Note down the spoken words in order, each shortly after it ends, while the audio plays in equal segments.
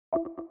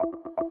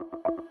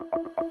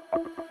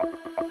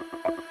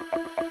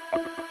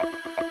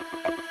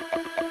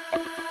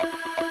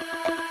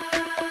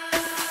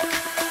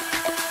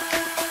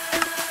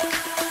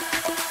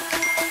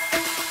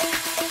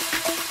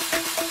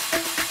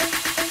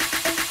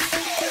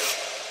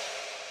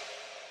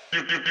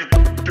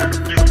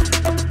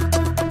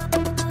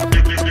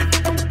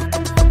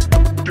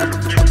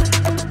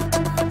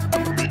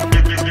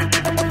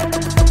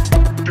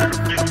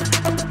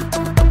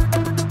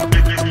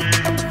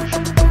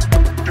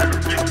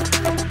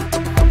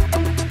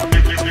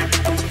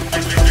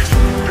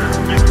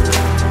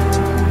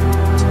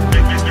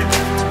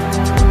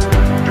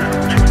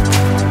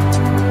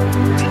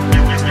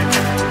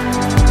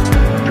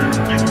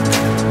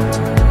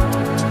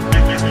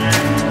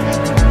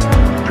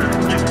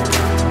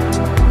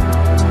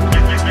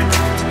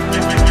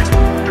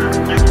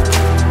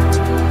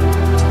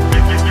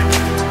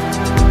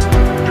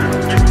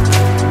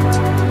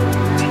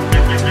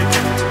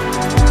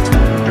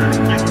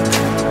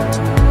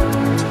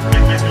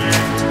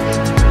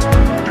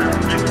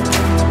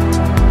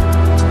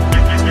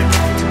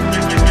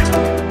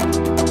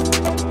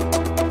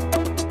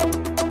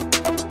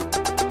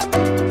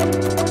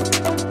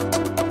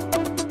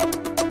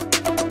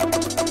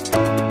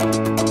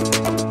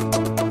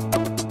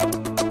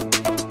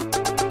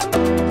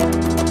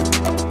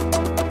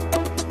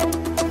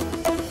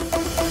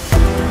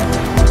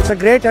It's a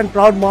great and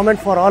proud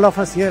moment for all of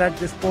us here at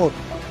this port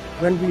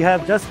when we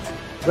have just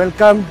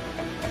welcomed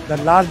the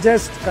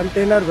largest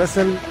container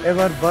vessel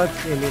ever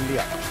berthed in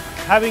India.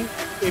 Having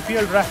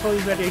APL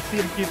Raffles at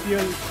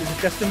ACMTPL is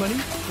a testimony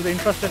to the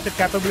infrastructure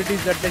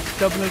capabilities that this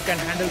terminal can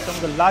handle some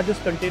of the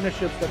largest container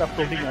ships that are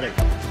floating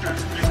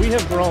around. We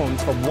have grown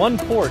from one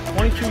port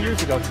 22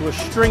 years ago to a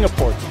string of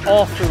ports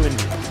all through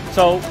India.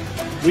 So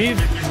we've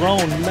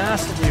grown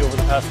massively over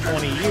the past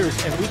 20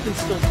 years and we can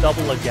still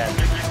double again.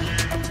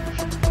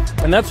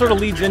 And that sort of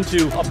leads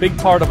into a big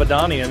part of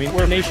Adani. I mean,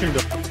 we're a nation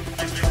builder.